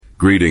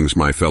Greetings,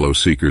 my fellow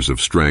seekers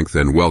of strength,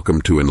 and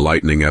welcome to an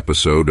enlightening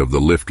episode of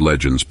the Lift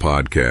Legends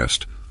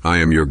podcast. I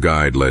am your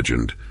guide,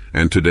 Legend,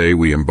 and today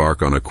we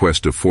embark on a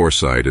quest of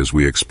foresight as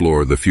we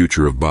explore the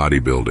future of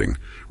bodybuilding.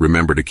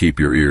 Remember to keep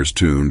your ears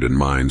tuned and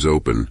minds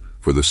open,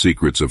 for the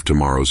secrets of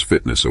tomorrow's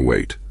fitness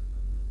await.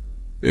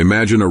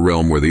 Imagine a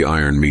realm where the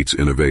iron meets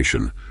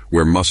innovation,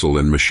 where muscle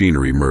and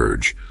machinery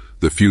merge.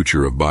 The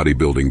future of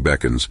bodybuilding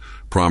beckons,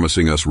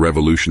 promising us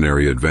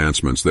revolutionary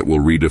advancements that will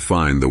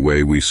redefine the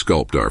way we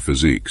sculpt our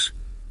physiques.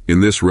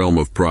 In this realm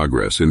of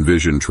progress,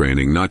 envision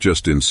training not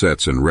just in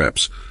sets and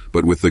reps,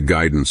 but with the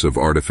guidance of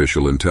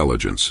artificial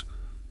intelligence.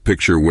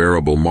 Picture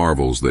wearable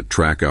marvels that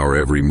track our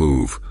every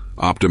move,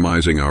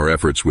 optimizing our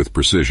efforts with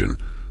precision.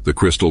 The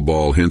crystal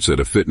ball hints at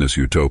a fitness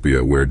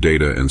utopia where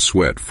data and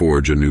sweat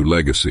forge a new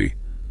legacy.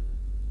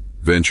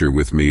 Venture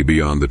with me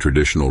beyond the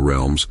traditional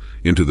realms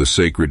into the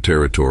sacred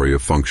territory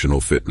of functional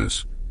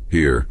fitness.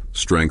 Here,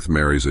 strength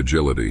marries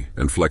agility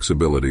and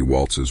flexibility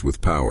waltzes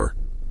with power.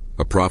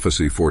 A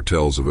prophecy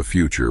foretells of a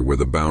future where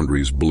the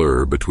boundaries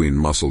blur between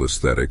muscle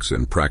aesthetics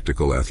and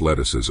practical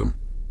athleticism.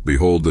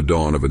 Behold the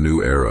dawn of a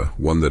new era,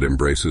 one that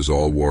embraces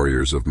all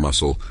warriors of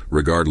muscle,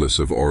 regardless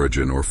of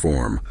origin or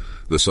form.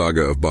 The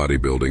saga of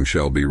bodybuilding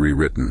shall be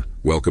rewritten,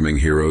 welcoming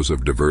heroes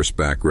of diverse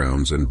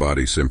backgrounds and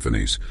body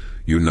symphonies.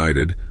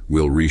 United,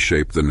 we'll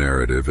reshape the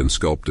narrative and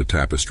sculpt a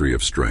tapestry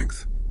of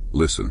strength.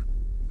 Listen,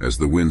 as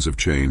the winds of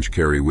change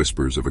carry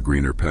whispers of a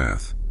greener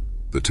path,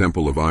 the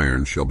Temple of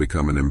Iron shall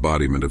become an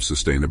embodiment of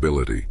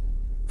sustainability,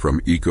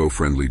 from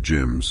eco-friendly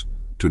gyms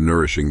to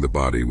nourishing the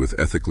body with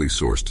ethically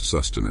sourced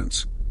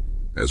sustenance.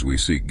 As we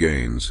seek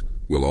gains,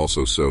 we'll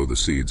also sow the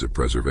seeds of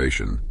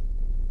preservation.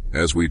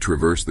 As we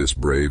traverse this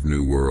brave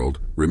new world,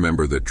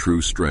 remember that true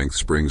strength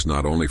springs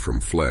not only from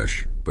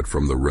flesh, but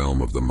from the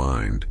realm of the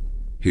mind.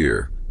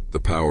 Here, the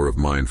power of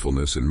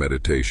mindfulness and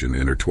meditation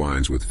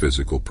intertwines with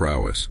physical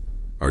prowess.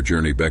 Our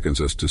journey beckons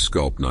us to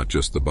sculpt not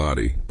just the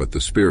body, but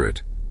the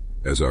spirit.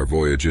 As our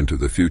voyage into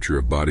the future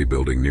of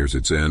bodybuilding nears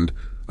its end,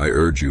 I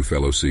urge you,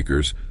 fellow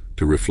seekers,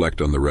 to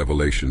reflect on the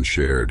revelations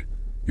shared.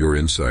 Your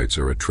insights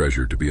are a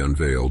treasure to be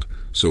unveiled,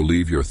 so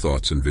leave your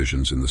thoughts and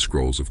visions in the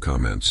scrolls of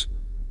comments.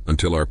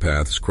 Until our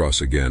paths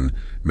cross again,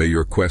 may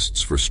your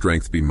quests for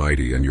strength be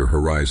mighty and your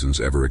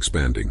horizons ever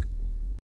expanding.